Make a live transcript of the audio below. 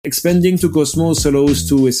Expanding to Cosmos allows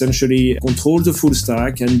to essentially control the full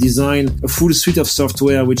stack and design a full suite of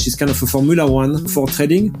software, which is kind of a Formula One for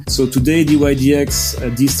trading. So today,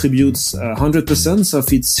 DYDX distributes 100%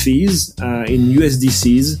 of its fees in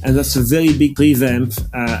USDCs, and that's a very big revamp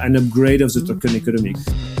and upgrade of the token economy.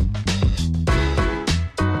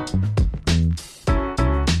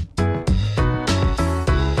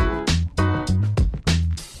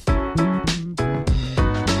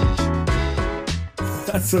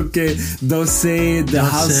 That's okay. Dosé,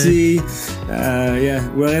 Darcy,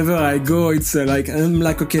 wherever I go, it's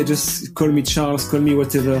okay, just call me Charles, call me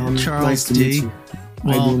whatever. Charles nice to D. meet you.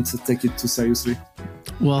 Well, I don't take it too seriously.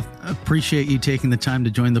 Well, appreciate you taking the time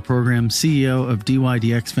to join the program. CEO of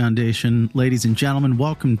DYDX Foundation. Ladies and gentlemen,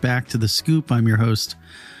 welcome back to The Scoop. I'm your host,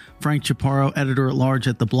 Frank Chaparro, editor-at-large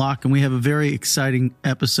at The Block, and we have a very exciting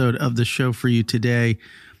episode of the show for you today.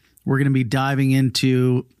 We're going to be diving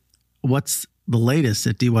into what's the latest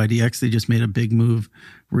at DYDX. They just made a big move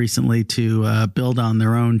recently to build on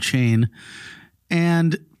their own chain,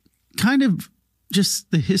 and kind of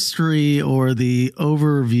just the history or the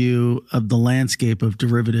overview of the landscape of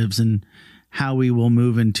derivatives and how we will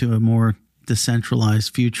move into a more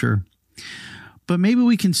decentralized future. But maybe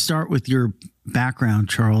we can start with your background,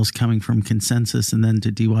 Charles, coming from Consensus and then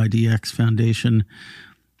to DYDX Foundation.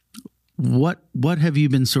 What have you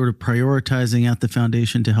been sort of prioritizing at the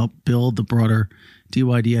foundation to help build the broader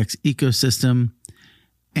DYDX ecosystem?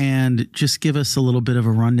 And just give us a little bit of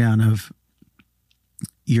a rundown of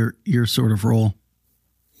your sort of role.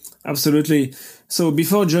 Absolutely. So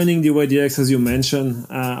before joining DYDX, as you mentioned,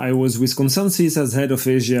 I was with Consensus as head of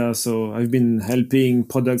Asia. So I've been helping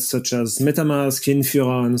products such as MetaMask,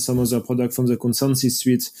 Infura, and some other products from the Consensus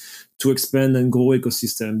suite to expand and grow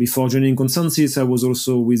ecosystem. Before joining Consensus, I was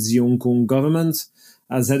also with the Hong Kong government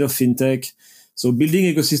as head of fintech. So building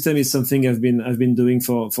ecosystem is something I've been doing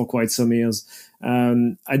for quite some years.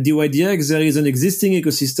 At DYDX, there is an existing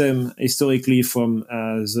ecosystem historically from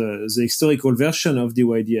the historical version of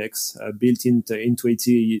DYDX built in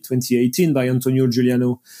 2018 by Antonio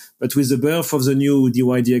Giuliano. But with the birth of the new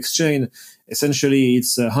DYDX chain, essentially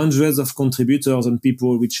it's hundreds of contributors and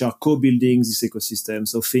people which are co-building this ecosystem.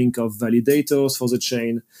 So think of validators for the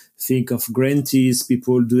chain, think of grantees,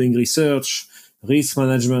 people doing research, risk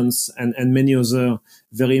management, and many other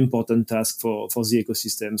very important tasks for the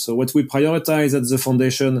ecosystem. So what we prioritize at the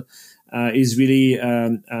foundation is really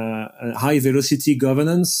high velocity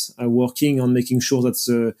governance, working on making sure that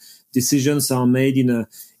the decisions are made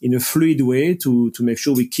in a fluid way to make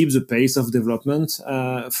sure we keep the pace of development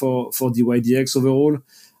for DYDX overall,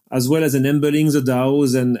 as well as enabling the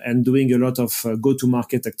DAOs and doing a lot of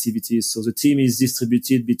go-to-market activities. So the team is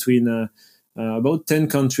distributed between about 10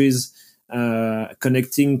 countries,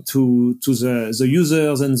 connecting to the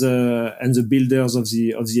users and the builders of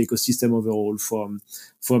the ecosystem overall,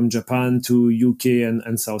 from Japan to UK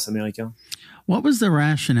and South America. What was the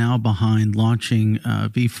rationale behind launching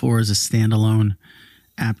V4 as a standalone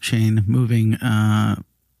app chain, moving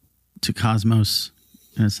to Cosmos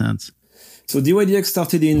in a sense? So DYDX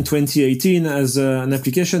started in 2018 as an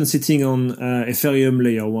application sitting on Ethereum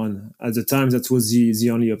layer 1. At the time, that was the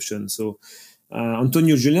only option. So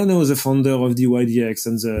Antonio Giuliano, the founder of DYDX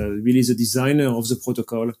and really the designer of the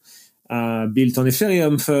protocol, built on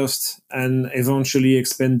Ethereum first and eventually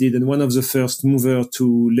expanded, and one of the first mover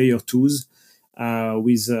to layer 2s,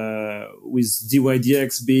 with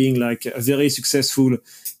DYDX being like a very successful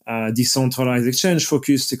decentralized exchange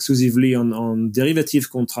focused exclusively on derivative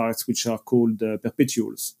contracts, which are called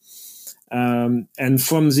perpetuals. And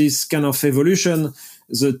from this kind of evolution,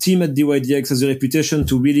 the team at DYDX has a reputation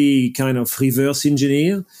to really kind of reverse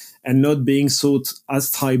engineer and not being thought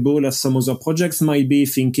as tribal as some other projects might be,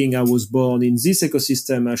 thinking I was born in this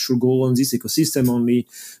ecosystem, I should go on this ecosystem only,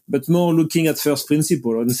 but more looking at first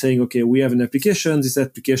principle and saying, okay, we have an application, this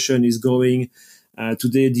application is growing.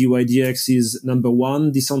 Today, DYDX is number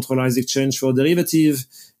one decentralized exchange for derivative.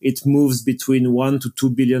 It moves between $1 to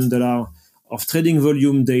 $2 billion of trading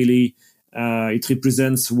volume daily. It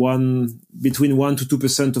represents between 1 to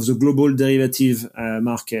 2% of the global derivative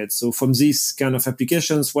market. So from these kind of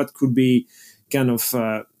applications, what could be kind of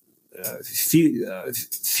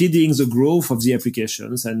feeding the growth of the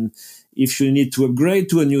applications? And if you need to upgrade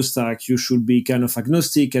to a new stack, you should be kind of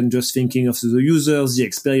agnostic and just thinking of the users, the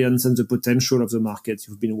experience, and the potential of the market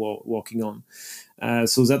you've been working on.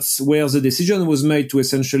 So that's where the decision was made to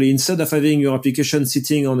essentially, instead of having your application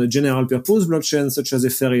sitting on a general purpose blockchain such as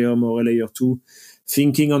Ethereum or a layer 2,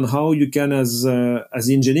 thinking on how you can, as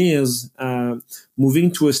engineers,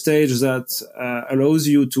 moving to a stage that allows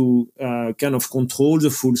you to kind of control the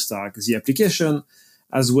full stack, the application,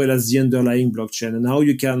 as well as the underlying blockchain, and how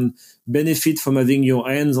you can benefit from having your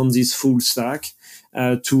hands on this full stack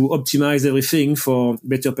to optimize everything for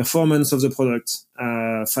better performance of the product,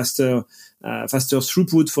 faster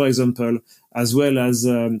throughput, for example, as well as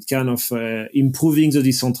improving the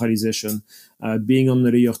decentralization. Being on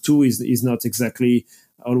the layer 2 is not exactly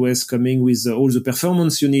always coming with all the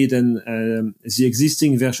performance you need, and the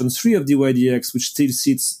existing version 3 of DYDX, which still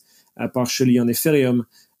sits partially on Ethereum,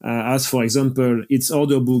 as, for example, its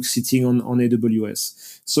order book sitting on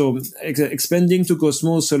AWS. So expanding to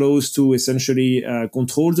Cosmos allows to essentially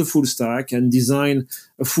control the full stack and design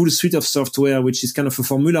a full suite of software, which is kind of a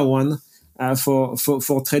Formula One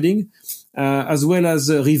for trading, as well as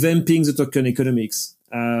revamping the token economics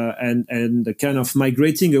and kind of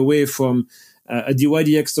migrating away from a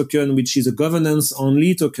DYDX token, which is a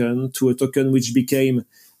governance-only token, to a token which became,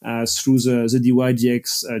 through the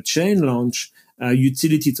DYDX chain launch,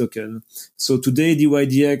 utility token. So today,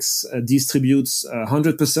 DYDX distributes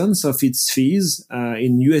 100% of its fees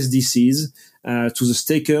in USDCs to the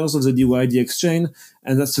stakers of the DYDX chain,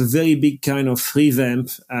 and that's a very big kind of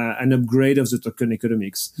revamp and upgrade of the token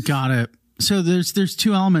economics. Got it. So there's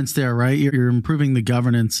two elements there, right? You're improving the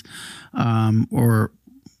governance, or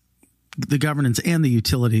the governance and the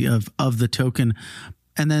utility of the token,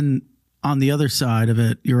 and then on the other side of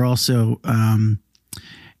it, you're also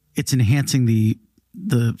it's enhancing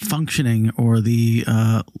the functioning or the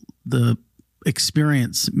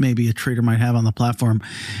experience maybe a trader might have on the platform.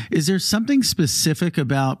 Is there something specific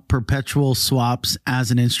about perpetual swaps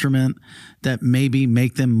as an instrument that maybe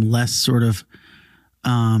make them less sort of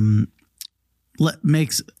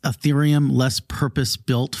makes Ethereum less purpose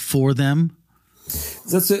built for them?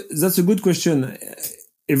 That's a good question.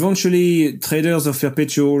 Eventually, traders of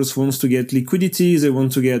perpetuals wants to get liquidity. They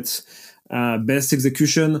want to get best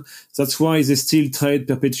execution. That's why they still trade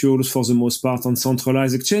perpetuals for the most part on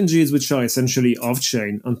centralized exchanges, which are essentially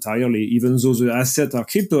off-chain entirely. Even though the assets are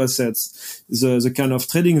crypto assets, the kind of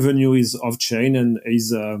trading venue is off-chain and is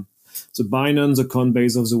the Binance, the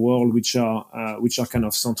Coinbase of the world, which are kind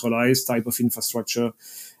of centralized type of infrastructure.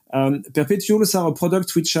 Perpetuals are a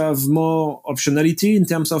product which have more optionality in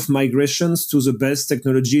terms of migrations to the best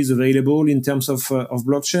technologies available in terms of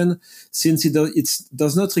blockchain, since it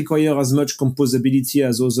does not require as much composability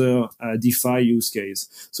as other DeFi use case.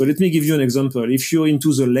 So let me give you an example. If you're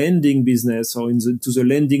into the lending business or into the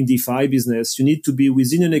lending DeFi business, you need to be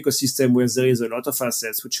within an ecosystem where there is a lot of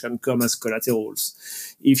assets which can come as collaterals.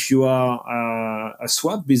 If you are a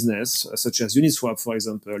swap business, such as Uniswap, for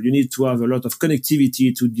example, you need to have a lot of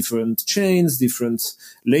connectivity to different chains, different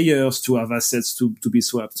layers to have assets to be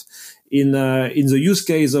swapped. In the use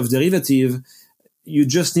case of derivative, you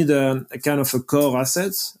just need a kind of a core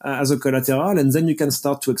asset as a collateral, and then you can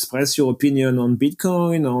start to express your opinion on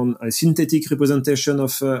Bitcoin, on a synthetic representation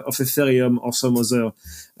of Ethereum or some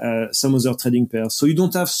other trading pairs. So you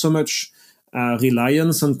don't have so much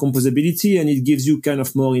reliance on composability, and it gives you kind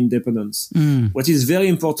of more independence. What is very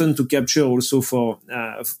important to capture also for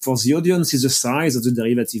the audience is the size of the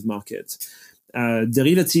derivative market.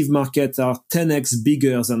 Derivative markets are 10x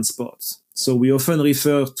bigger than spot. So we often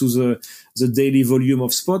refer to the daily volume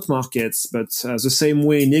of spot markets, but the same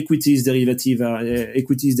way in equities derivative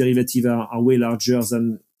are way larger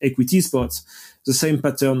than equity spots. The same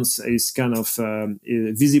patterns is kind of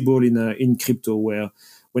visible in crypto, where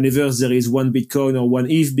whenever there is one Bitcoin or one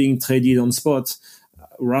ETH being traded on spot,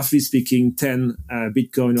 roughly speaking, 10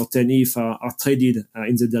 Bitcoin or 10 ETH are traded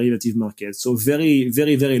in the derivative market. So very,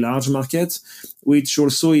 very, very large market, which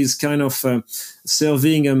also is kind of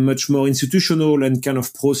serving a much more institutional and kind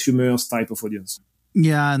of prosumers type of audience.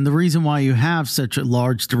 Yeah, and the reason why you have such a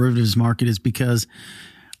large derivatives market is because,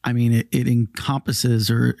 I mean, it encompasses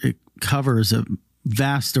or it covers a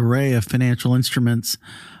vast array of financial instruments,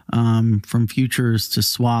 from futures to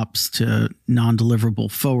swaps to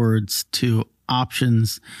non-deliverable forwards to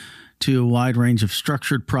options to a wide range of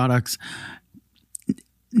structured products.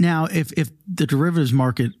 Now, if the derivatives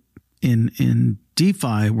market in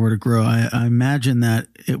DeFi were to grow, I imagine that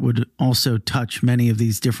it would also touch many of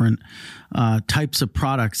these different types of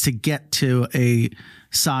products to get to a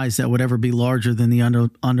size that would ever be larger than the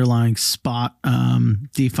underlying spot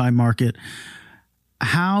DeFi market.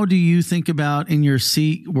 How do you think about, in your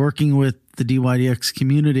seat, working with the DYDX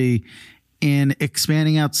community in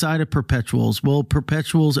expanding outside of perpetuals? Will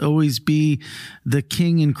perpetuals always be the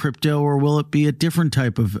king in crypto, or will it be a different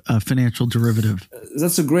type of financial derivative?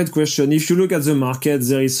 That's a great question. If you look at the market,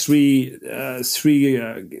 there is three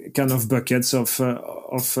kind of buckets of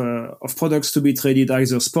products to be traded,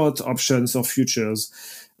 either spot, options, or futures.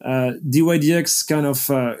 DYDX kind of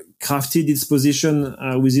crafted its position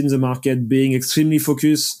within the market, being extremely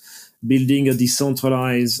focused, building a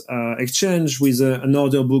decentralized exchange with an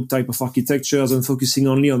order book type of architectures and focusing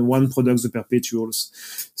only on one product, the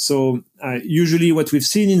perpetuals. So usually what we've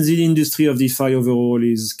seen in the industry of DeFi overall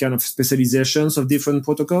is kind of specializations of different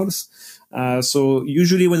protocols. So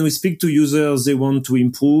usually when we speak to users, they want to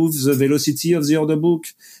improve the velocity of the order book.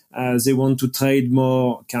 They want to trade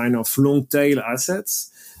more kind of long tail assets,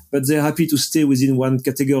 but they're happy to stay within one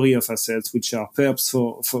category of assets, which are perps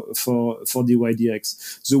for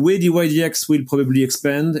DYDX. The way DYDX will probably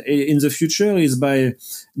expand in the future is by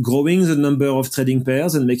growing the number of trading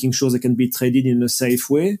pairs and making sure they can be traded in a safe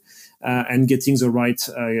way, and getting the right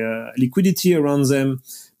liquidity around them.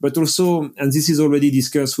 But also, and this is already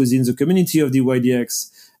discussed within the community of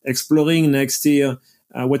DYDX, exploring next year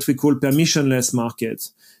what we call permissionless market.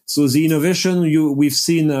 So the innovation we've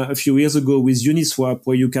seen a few years ago with Uniswap,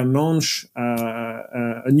 where you can launch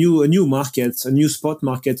a new market, a new spot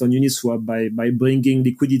market on Uniswap by bringing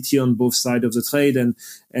liquidity on both sides of the trade and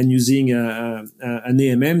using an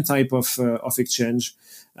AMM type of exchange.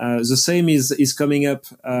 The same is coming up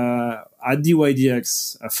at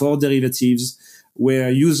DYDX for derivatives,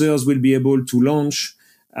 where users will be able to launch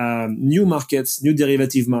new markets, new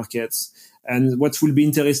derivative markets. And what will be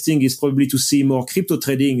interesting is probably to see more crypto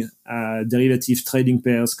trading, derivative trading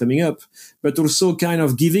pairs coming up, but also kind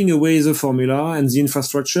of giving away the formula and the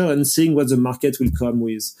infrastructure and seeing what the market will come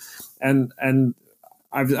with. And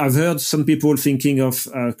I've heard some people thinking of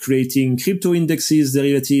creating crypto indexes,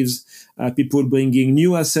 derivatives, people bringing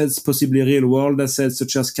new assets, possibly real world assets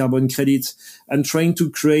such as carbon credit, and trying to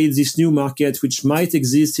create this new market which might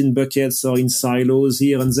exist in buckets or in silos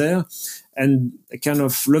here and there, and kind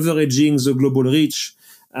of leveraging the global reach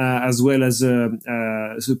as well as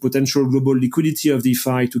the potential global liquidity of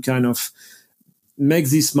DeFi to kind of make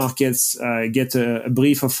these markets get a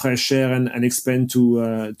breath of fresh air and expand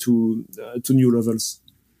to new levels.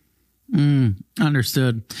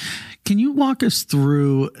 Understood. Can you walk us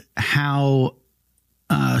through how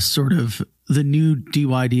sort of the new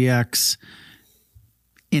DYDX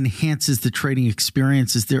enhances the trading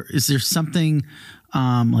experience? Is there something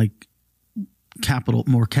like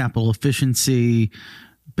more capital efficiency,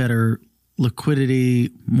 better liquidity,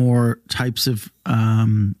 more types of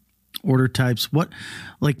order types? What,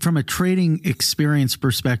 like from a trading experience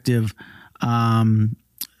perspective,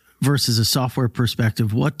 versus a software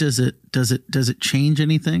perspective, what does it change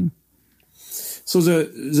anything? So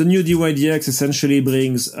the new DYDX essentially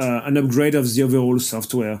brings an upgrade of the overall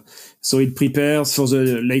software. So it prepares for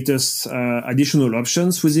the latest additional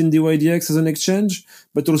options within DYDX as an exchange,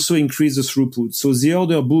 but also increase the throughput. So the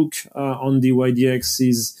order book on DYDX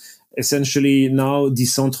is essentially now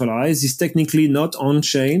decentralized. It's technically not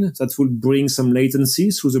on-chain. That will bring some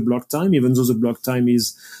latency through the block time, even though the block time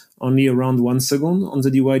is only around 1 second on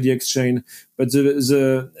the DYDX chain. But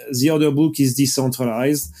the order book is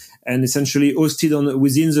decentralized and essentially hosted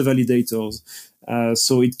within the validators.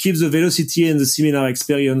 So it keeps the velocity and the similar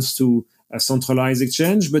experience to a centralized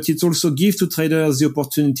exchange, but it also gives to traders the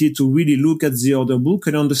opportunity to really look at the order book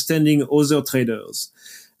and understanding other traders.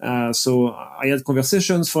 So I had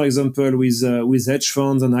conversations, for example, with hedge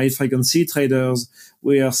funds and high frequency traders,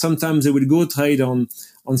 where sometimes they will go trade on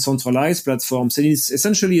centralized platforms, and it's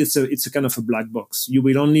a kind of a black box. You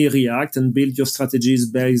will only react and build your strategies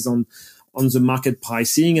based on the market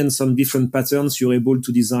pricing and some different patterns you're able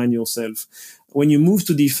to design yourself. When you move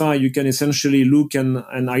to DeFi, you can essentially look and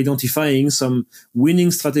identifying some winning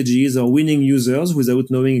strategies or winning users without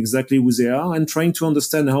knowing exactly who they are, and trying to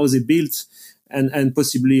understand how they built and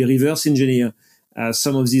possibly reverse engineer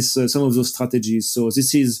some of those strategies. So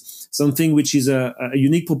this is something which is a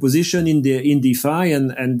unique proposition in DeFi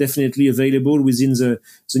and definitely available within the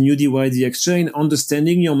new DYDX chain.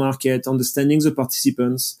 Understanding your market, understanding the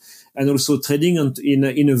participants, and also trading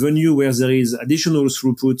in a venue where there is additional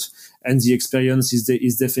throughput and the experience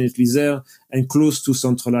is definitely there and close to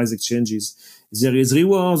centralized exchanges. There is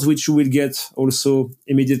rewards which you will get also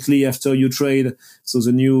immediately after you trade. So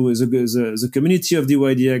the community of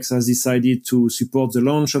DYDX has decided to support the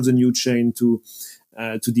launch of the new chain to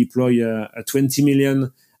deploy a 20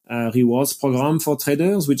 million rewards program for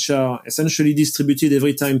traders, which are essentially distributed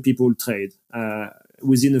every time people trade,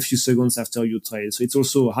 within a few seconds after you trade. So it's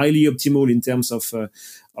also highly optimal in terms of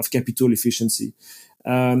capital efficiency.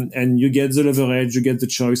 And you get the leverage, you get the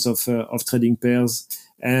choice of trading pairs,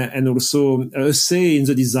 and also a say in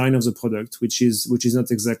the design of the product, which is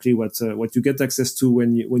not exactly what you get access to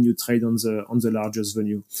when you trade on the largest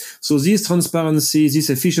venue. So this transparency, this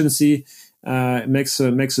efficiency makes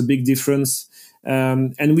a big difference.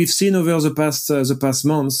 And we've seen over the past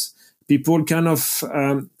months, people kind of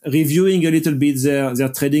reviewing a little bit their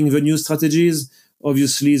trading venue strategies.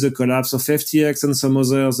 Obviously, the collapse of FTX and some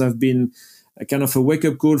others have been a kind of a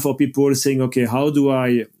wake-up call for people saying, okay, how do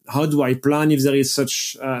I plan if there is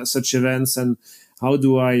such events, and how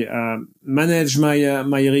do I manage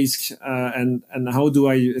my risk, and how do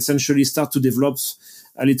I essentially start to develop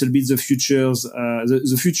a little bit the future of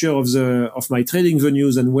my trading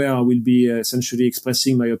venues, and where I will be essentially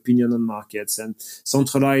expressing my opinion on markets. And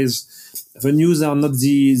centralized venues are not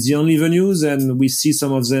the only venues, and we see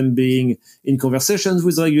some of them being in conversations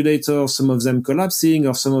with regulators, some of them collapsing,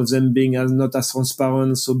 or some of them being not as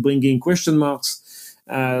transparent, so bringing question marks.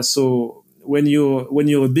 So when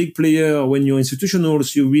you're a big player, or when you're institutional,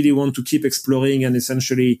 so you really want to keep exploring and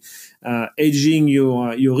essentially hedging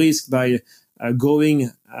your risk by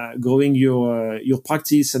growing your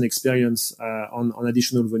practice and experience on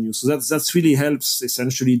additional venues. So that's really helps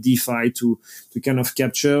essentially DeFi to kind of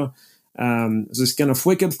capture this kind of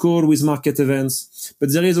wake up call with market events.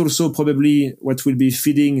 But there is also probably what will be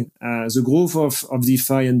feeding the growth of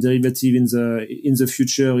DeFi and derivative in the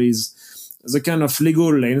future is the kind of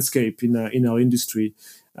legal landscape in our industry.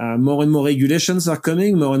 More and more regulations are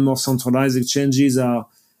coming. More and more centralized exchanges are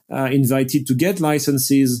invited to get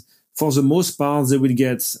licenses. For the most part, they will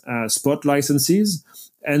get spot licenses,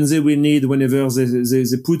 and they will need, whenever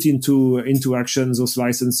they put into action those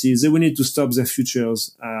licenses, they will need to stop their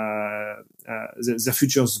futures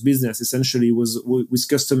business essentially with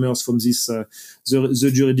customers from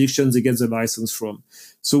the jurisdictions they get the license from.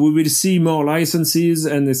 So we will see more licenses,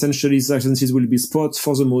 and essentially these licenses will be spot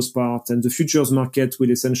for the most part, and the futures market will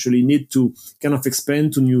essentially need to kind of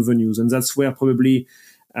expand to new venues, and that's where probably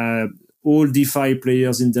all DeFi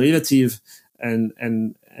players in derivative and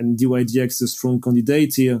DYDX, the strong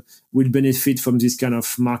candidate here, will benefit from this kind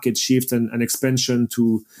of market shift and expansion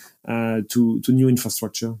to new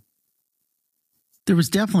infrastructure. There was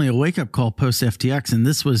definitely a wake-up call post-FTX, and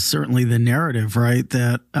this was certainly the narrative, right,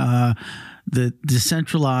 that the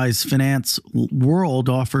decentralized finance world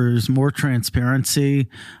offers more transparency,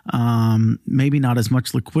 maybe not as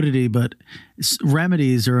much liquidity, but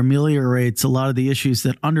remedies or ameliorates a lot of the issues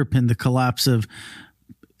that underpin the collapse of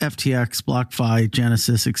FTX, BlockFi,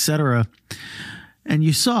 Genesis, etc. And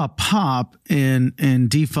you saw a pop in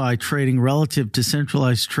DeFi trading relative to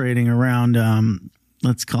centralized trading around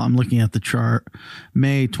I'm looking at the chart,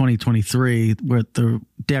 May 2023, with the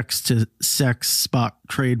DEX to SEX spot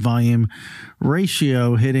trade volume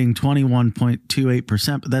ratio hitting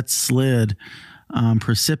 21.28%, but that's slid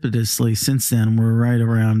precipitously since then. We're right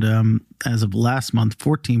around, as of last month,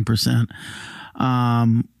 14%,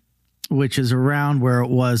 which is around where it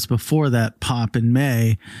was before that pop in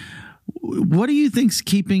May. What do you think's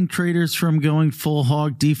keeping traders from going full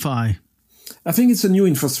hog DeFi? I think it's a new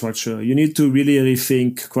infrastructure. You need to really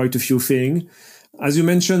rethink quite a few things. As you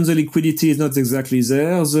mentioned, the liquidity is not exactly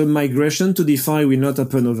there. The migration to DeFi will not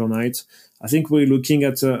happen overnight. I think we're looking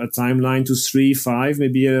at a timeline to 3, 5,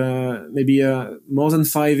 maybe more than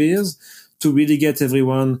 5 years to really get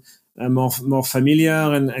everyone more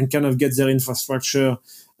familiar and kind of get their infrastructure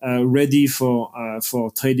ready for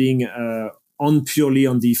trading purely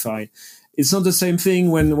on DeFi. It's not the same thing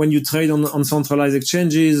when you trade on centralized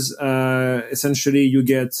exchanges. Essentially,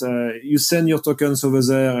 you send your tokens over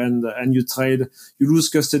there and you trade. You lose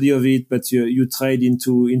custody of it, but you trade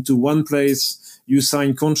into one place. You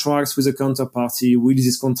sign contracts with a counterparty. Will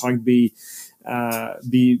this contract be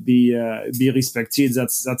respected?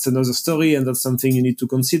 That's another story, and that's something you need to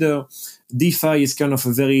consider. DeFi is kind of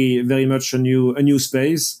a very, very much a new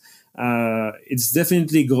space. It's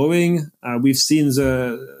definitely growing. We've seen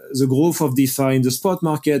the growth of DeFi in the spot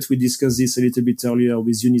market. We discussed this a little bit earlier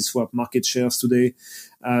with Uniswap market shares today.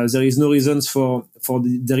 There is no reasons for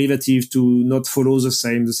the derivative to not follow the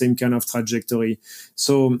same kind of trajectory.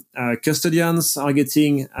 So custodians are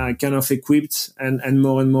getting kind of equipped and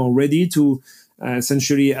more ready to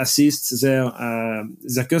essentially assist their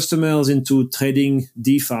customers into trading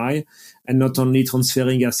DeFi and not only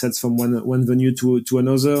transferring assets from one venue to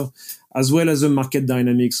another, as well as the market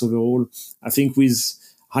dynamics overall. I think with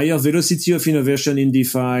higher velocity of innovation in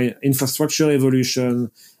DeFi, infrastructure evolution,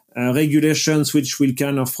 regulations which will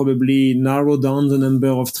kind of probably narrow down the number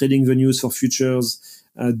of trading venues for futures,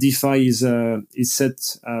 DeFi is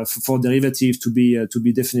set for derivative to be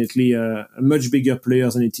definitely a much bigger player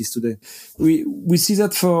than it is today. We see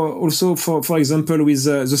that for example with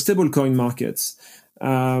the stablecoin markets.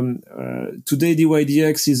 Today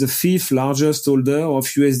DYDX is the 5th largest holder of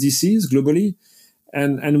USDCs globally,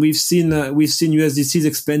 and we've seen USDCs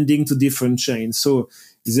expanding to different chains. So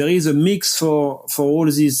there is a mix for all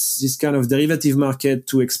this kind of derivative market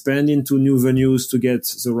to expand into new venues to get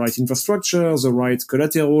the right infrastructure, the right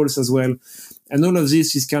collaterals as well. And all of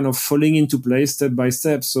this is kind of falling into place step by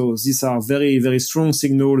step. So these are very, very strong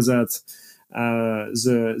signals that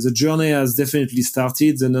the journey has definitely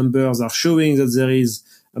started. The numbers are showing that there is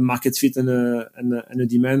a market fit and a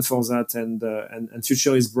demand for that, and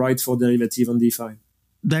future is bright for derivative on DeFi.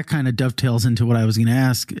 That kind of dovetails into what I was going to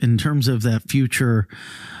ask in terms of that future.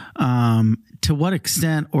 To what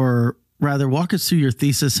extent, or rather, walk us through your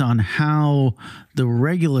thesis on how the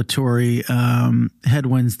regulatory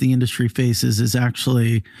headwinds the industry faces is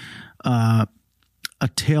actually a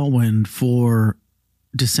tailwind for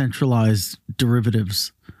decentralized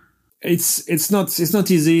derivatives. It's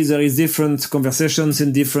not easy. There is different conversations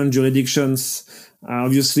in different jurisdictions.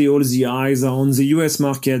 Obviously, all the eyes are on the US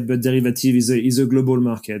market, but derivative is a global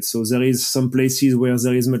market. So there is some places where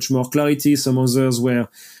there is much more clarity, some others where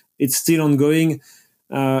it's still ongoing.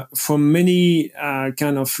 From many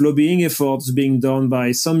kind of lobbying efforts being done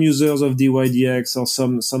by some users of DYDX or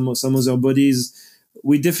some other bodies,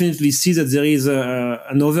 we definitely see that there is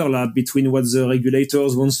an overlap between what the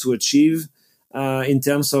regulators wants to achieve in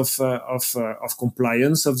terms of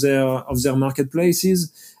compliance of their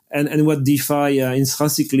marketplaces and what DeFi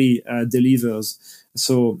intrinsically delivers.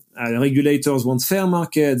 So regulators want fair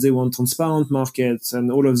markets, they want transparent markets,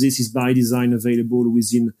 and all of this is by design available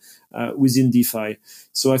within DeFi.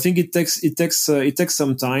 So I think it takes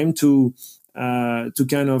some time to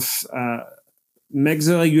kind of make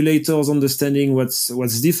the regulators understanding what's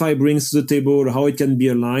DeFi brings to the table, how it can be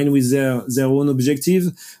aligned with their own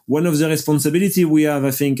objective. One of the responsibility we have,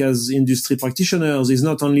 I think, as industry practitioners is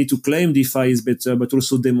not only to claim DeFi is better, but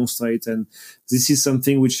also demonstrate. And this is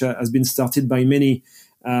something which has been started by many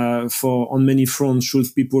on many fronts.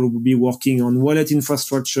 Should people be working on wallet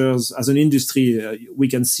infrastructures as an industry, we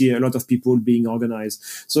can see a lot of people being organized.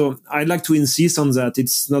 So I'd like to insist on that.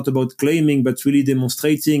 It's not about claiming, but really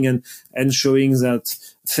demonstrating and showing that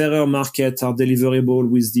fairer markets are deliverable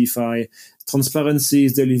with DeFi, transparency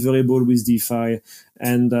is deliverable with DeFi,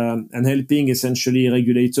 and helping essentially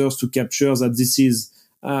regulators to capture that this is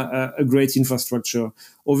a great infrastructure.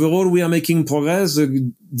 Overall, we are making progress.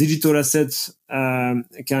 The digital assets kind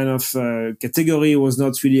of category was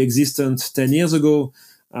not really existent 10 years ago.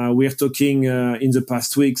 We're talking in the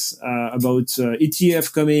past weeks about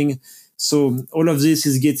ETF coming. So all of this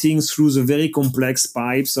is getting through the very complex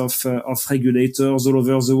pipes of regulators all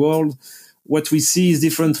over the world. What we see is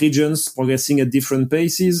different regions progressing at different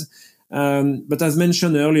paces. But as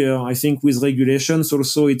mentioned earlier, I think with regulations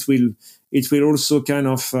also it will also kind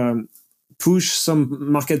of push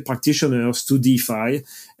some market practitioners to DeFi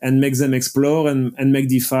and make them explore and make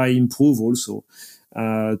DeFi improve also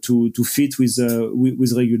to fit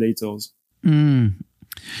with regulators.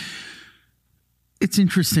 It's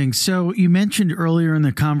interesting. So you mentioned earlier in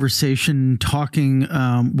the conversation talking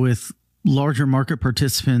with larger market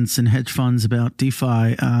participants and hedge funds about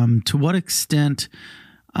DeFi. To what extent,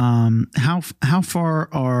 how far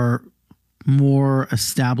are more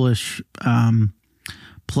established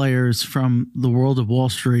players from the world of Wall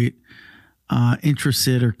Street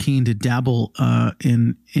interested or keen to dabble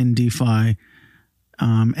in DeFi?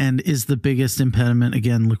 And is the biggest impediment,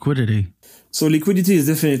 again, liquidity? So liquidity is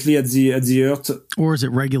definitely at the heart. Or is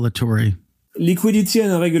it regulatory? Liquidity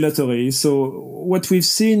and regulatory. So what we've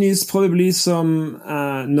seen is probably some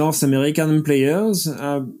North American players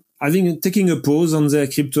taking a pause on their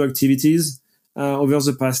crypto activities over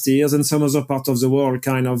the past years, and some other part of the world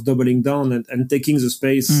kind of doubling down and taking the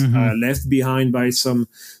space left behind by some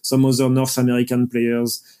other North American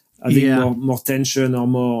players, having more tension or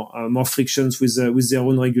more frictions with their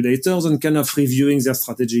own regulators and kind of reviewing their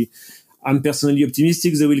strategy. I'm personally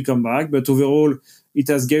optimistic they will come back, but overall it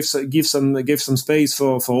has gave some space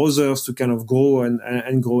for others to kind of grow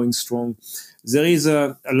and growing strong. There is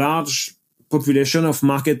a large population of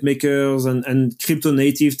market makers and crypto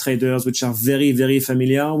native traders which are very, very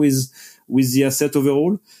familiar with the asset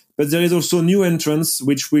overall. But there is also new entrants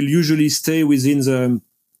which will usually stay within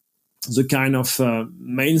the kind of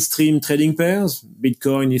mainstream trading pairs,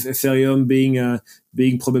 Bitcoin, Ethereum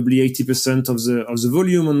being probably 80% of the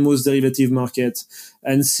volume on most derivative markets,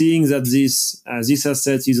 and seeing that this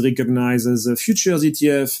asset is recognized as a futures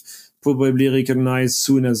ETF, probably recognized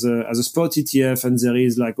soon as a spot ETF, and there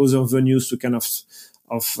is like other venues to kind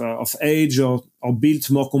of edge or build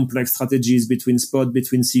more complex strategies between spot,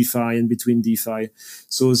 between CeFi, and between DeFi.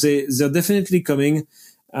 So they're definitely coming.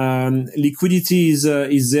 Liquidity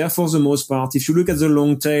is there for the most part. If you look at the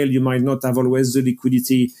long tail, you might not have always the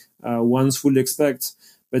liquidity ones would expect.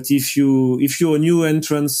 But if you're a new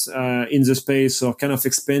entrant in the space or kind of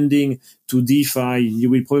expanding to DeFi, you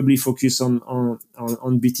will probably focus on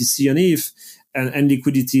BTC and ETH, and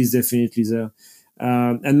liquidity is definitely there.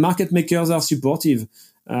 And market makers are supportive.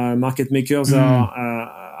 Market makers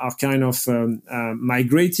are kind of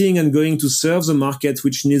migrating and going to serve the market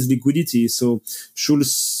which needs liquidity. So should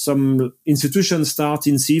some institutions start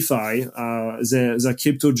in CeFi, their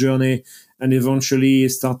crypto journey, and eventually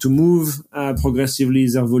start to move progressively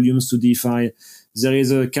their volumes to DeFi, there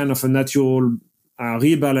is a kind of a natural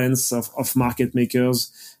rebalance of market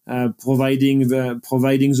makers, providing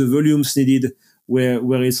the volumes needed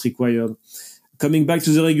where it's required. Coming back to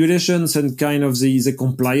the regulations and kind of the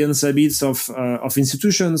compliance habits of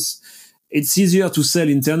institutions, it's easier to sell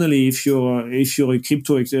internally if you're a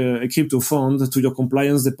crypto fund to your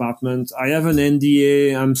compliance department. I have an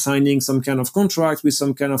NDA. I'm signing some kind of contract with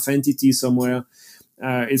some kind of entity somewhere.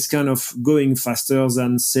 It's kind of going faster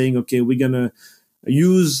than saying, okay, we're gonna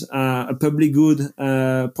use a public good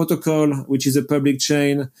protocol, which is a public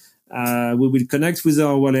chain. We will connect with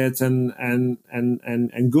our wallet and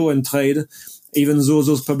go and trade. Even though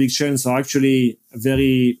those public chains are actually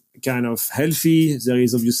very kind of healthy, there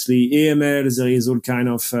is obviously AML, there is all kind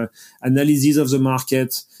of analysis of the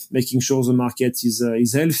market, making sure the market is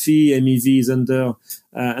healthy, MEV is under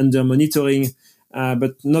monitoring,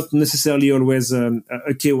 but not necessarily always a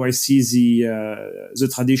KYC the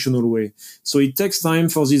traditional way. So it takes time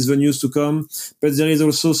for these venues to come, but there is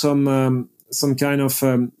also some kind of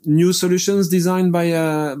new solutions designed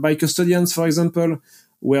by custodians, for example,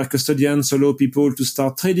 where custodians allow people to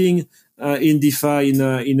start trading in DeFi in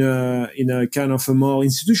a kind of a more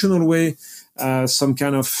institutional way, some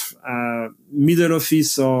kind of middle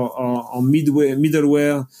office or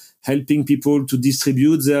middleware, helping people to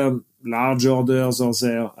distribute their large orders or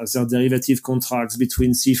their derivative contracts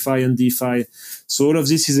between CeFi and DeFi. So all of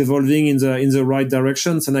this is evolving in the right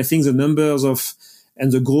directions, and I think the numbers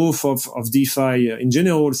and the growth of DeFi in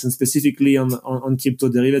general, and specifically on crypto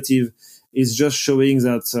derivative, is just showing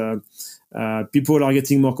that people are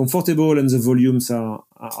getting more comfortable and the volumes are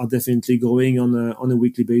definitely growing on a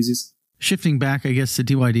weekly basis. Shifting back, I guess, to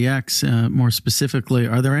DYDX more specifically,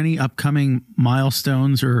 are there any upcoming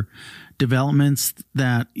milestones or developments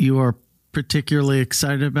that you are particularly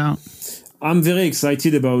excited about? I'm very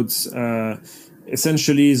excited about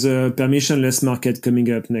essentially the permissionless market coming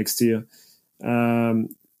up next year.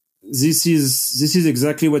 This is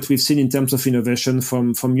exactly what we've seen in terms of innovation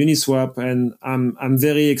from Uniswap, and I'm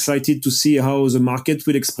very excited to see how the market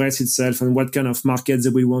will express itself and what kind of markets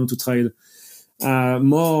they will want to trade.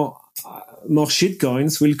 More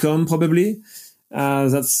shitcoins will come probably.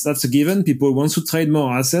 That's a given. People want to trade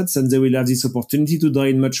more assets, and they will have this opportunity to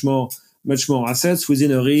drain much more assets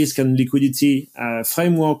within a risk and liquidity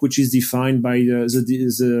framework, which is defined by the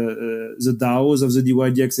DAOs of the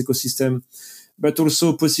DYDX ecosystem. But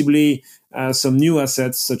also possibly some new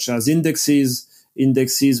assets such as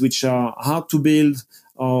indexes which are hard to build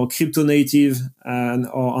or crypto native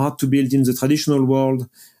or hard to build in the traditional world,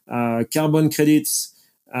 carbon credits,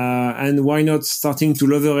 and why not starting to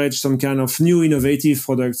leverage some kind of new innovative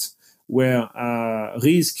products where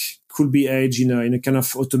risk could be hedged in a kind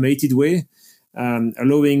of automated way,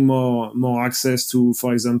 allowing more access to,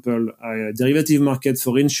 for example, a derivative market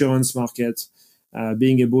for insurance market.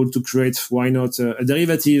 Being able to create, why not, a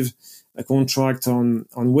derivative, a contract on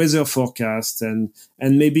weather forecast, and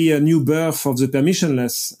maybe a new birth of the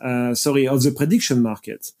of the prediction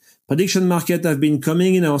market. Prediction market have been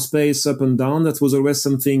coming in our space up and down. That was always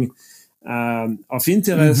something of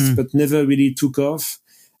interest, but never really took off.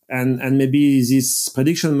 And maybe this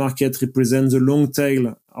prediction market represents a long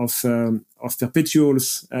tail of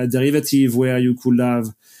perpetuals derivative where you could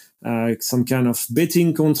have some kind of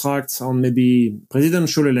betting contracts on maybe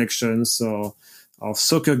presidential elections or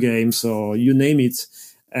soccer games or you name it.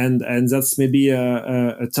 And that's maybe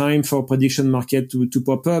a time for prediction market to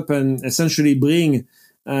pop up and essentially bring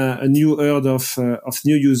a new herd of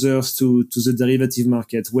new users to the derivative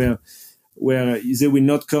market where they will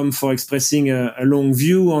not come for expressing a long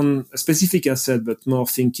view on a specific asset, but more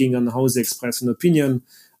thinking on how they express an opinion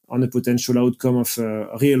on a potential outcome of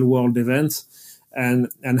a real world event. And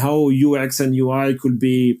how UX and UI could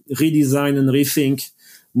be redesigned and rethink,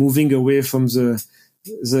 moving away from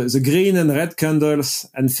the green and red candles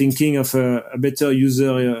and thinking of a better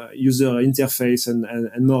user interface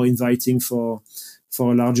and more inviting for a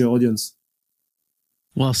larger audience.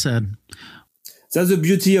 Well said. That's the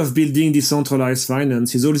beauty of building decentralized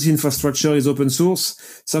finance. Is all this infrastructure is open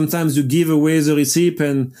source. Sometimes you give away the recipe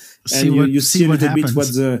and you see a little bit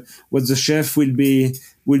what the chef will be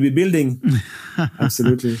building.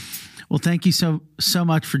 Absolutely. Well, thank you so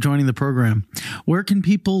much for joining the program. Where can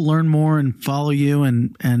people learn more and follow you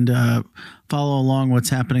and follow along what's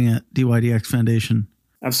happening at DYDX Foundation?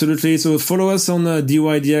 Absolutely. So follow us on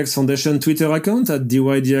DYDX Foundation Twitter account at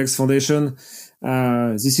DYDX Foundation.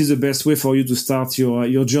 This is the best way for you to start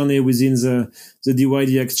your journey within the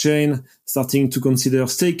DYDX chain, starting to consider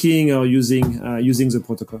staking or using the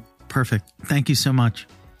protocol. Perfect. Thank you so much.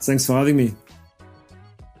 Thanks for having me.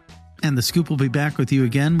 And the Scoop will be back with you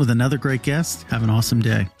again with another great guest. Have an awesome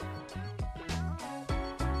day.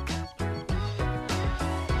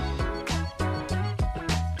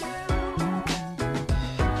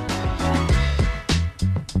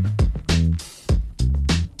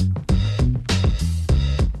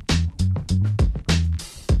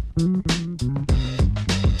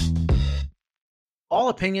 All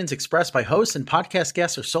opinions expressed by hosts and podcast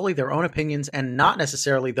guests are solely their own opinions and not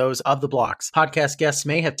necessarily those of the blocks. Podcast guests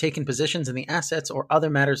may have taken positions in the assets or other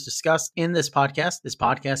matters discussed in this podcast. This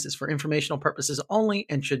podcast is for informational purposes only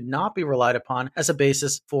and should not be relied upon as a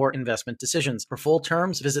basis for investment decisions. For full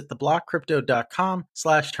terms, visit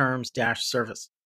theblockcrypto.com/terms-service.